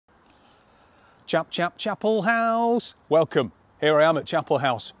Chapelhouse. Welcome. Here I am at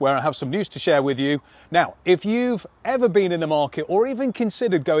Chapelhouse, where I have some news to share with you. Now, if you've ever been in the market or even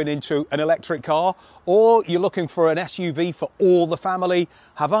considered going into an electric car, or you're looking for an SUV for all the family,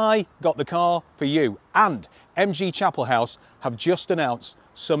 have I got the car for you. And MG Chapelhouse have just announced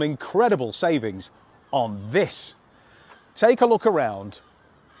some incredible savings on this. Take a look around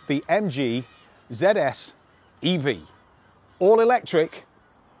the MG ZS EV, all electric,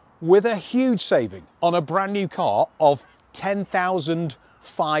 with a huge saving on a brand new car of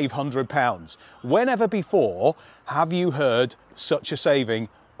 £10,500. Whenever before have you heard such a saving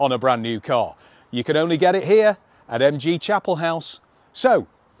on a brand new car? You can only get it here at MG Chapelhouse. So,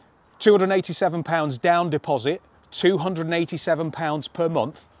 £287 down deposit, £287 per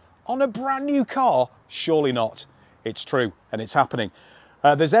month on a brand new car? Surely not. It's true, and it's happening.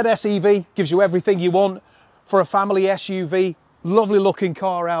 The ZS EV gives you everything you want for a family SUV. Lovely looking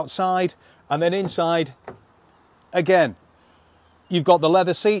car outside, and then inside, again, you've got the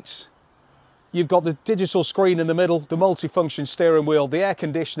leather seats, you've got the digital screen in the middle, the multifunction steering wheel, the air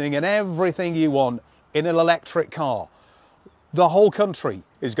conditioning, and everything you want in an electric car. The whole country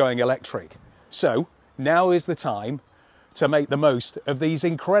is going electric. So now is the time to make the most of these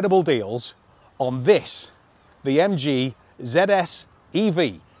incredible deals on this, the MG ZS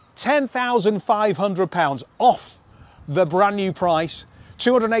EV. £10,500 off the brand new price,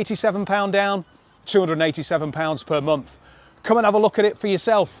 £287 down, £287 per month. Come and have a look at it for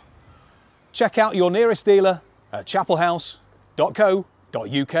yourself. Check out your nearest dealer at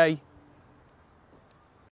chapelhouse.co.uk.